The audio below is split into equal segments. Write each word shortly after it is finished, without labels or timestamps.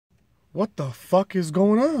What the fuck is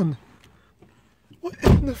going on? What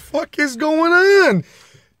in the fuck is going on?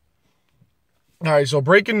 All right, so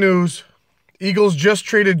breaking news. Eagles just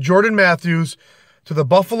traded Jordy Mathews to the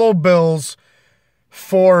Buffalo Bills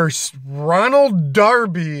for Ronald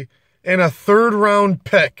Darby and a third-round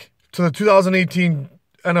pick to the 2018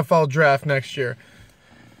 NFL Draft next year.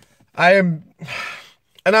 And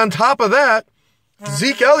on top of that,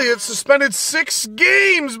 Zeke Elliott suspended 6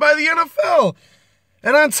 games by the NFL.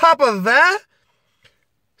 And on top of that,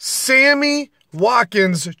 Sammy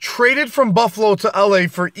Watkins traded from Buffalo to LA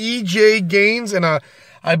for E.J. Gaines and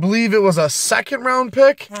I believe it was a second-round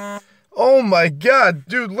pick. Oh my God,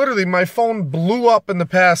 dude, literally my phone blew up in the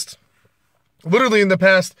past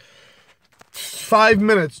 5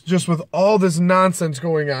 minutes just with all this nonsense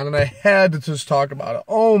going on, and I had to just talk about it.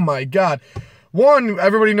 Oh my God. One,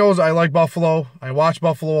 everybody knows I like Buffalo. I watch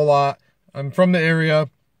Buffalo a lot. I'm from the area.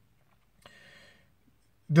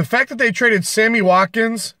 The fact that they traded Sammy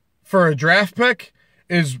Watkins for a draft pick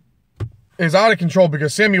is out of control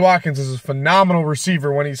because Sammy Watkins is a phenomenal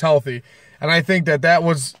receiver when he's healthy. And I think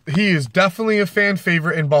he is definitely a fan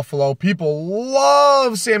favorite in Buffalo. People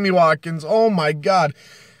love Sammy Watkins. Oh my God.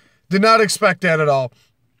 Did not expect that at all.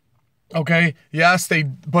 Okay, yes,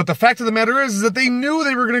 but the fact of the matter is that they knew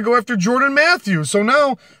they were going to go after Jordy Mathews. So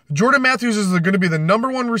now Jordy Mathews is going to be the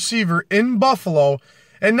 #1 receiver in Buffalo.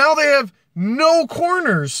 And now they have no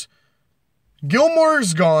corners.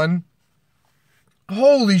 Gilmore's gone.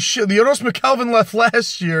 Holy shit. Leonis McKelvin left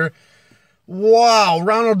last year. Wow.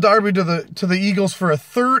 Ronald Darby to the Eagles for a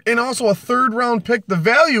third-round pick. The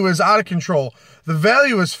value is out of control. The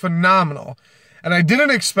value is phenomenal. And I didn't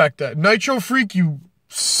expect that. Nitro Freak, you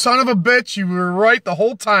son of a bitch. You were right the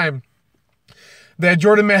whole time that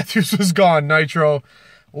Jordy Mathews was gone, Nitro.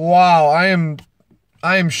 Wow. I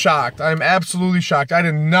am shocked. I'm absolutely shocked. I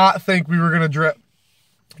did not think we were going to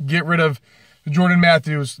get rid of Jordy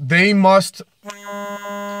Mathews. They must...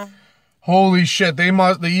 Holy shit.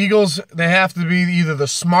 The Eagles, they have to be either the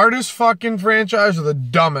smartest fucking franchise or the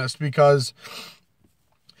dumbest, because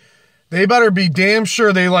they better be damn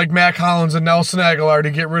sure they like Mac Hollins and Nelson Aguilar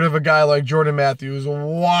to get rid of a guy like Jordy Mathews.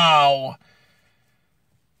 Wow.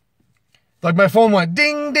 Like my phone went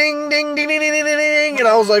ding, ding, ding, ding, ding, ding, ding, ding, and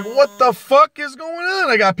I was like, what the fuck is going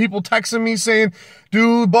on? I got people texting me saying,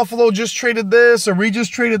 dude, Buffalo just traded this, or we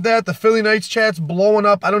just traded that. The Philly Knights chat's blowing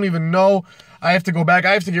up. I don't even know. I have to go back.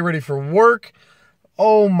 I have to get ready for work.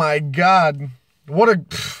 Oh my God.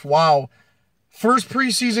 Wow. First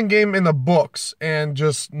preseason game in the books, and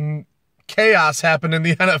just chaos happened in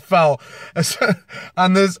the NFL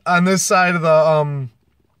on this side of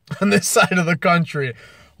the country.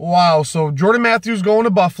 Wow. So Jordy Mathews going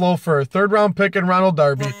to Buffalo for a third-round pick and Ronald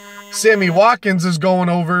Darby. Sammy Watkins is going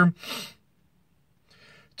over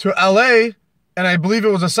to LA, and I believe it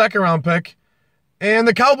was a second-round pick. And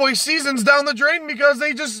the Cowboys season's down the drain because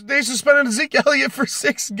they suspended Zeke Elliott for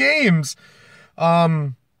 6 games.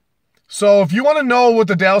 So if you want to know what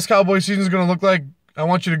the Dallas Cowboys season is going to look like, I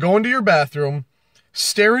want you to go into your bathroom,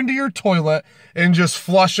 stare into your toilet, and just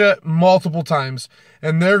flush it multiple times.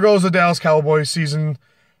 And there goes the Dallas Cowboys season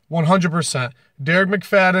 100%. Derek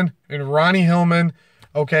McFadden and Ronnie Hillman.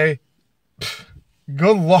 Okay.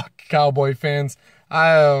 Good luck, Cowboy fans.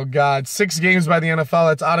 Oh, God. 6 games by the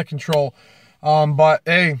NFL. That's out of control. But,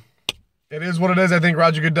 hey, it is what it is. I think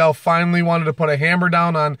Roger Goodell finally wanted to put a hammer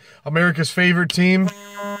down on America's favorite team.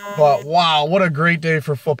 But, wow, what a great day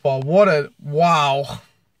for football. Wow.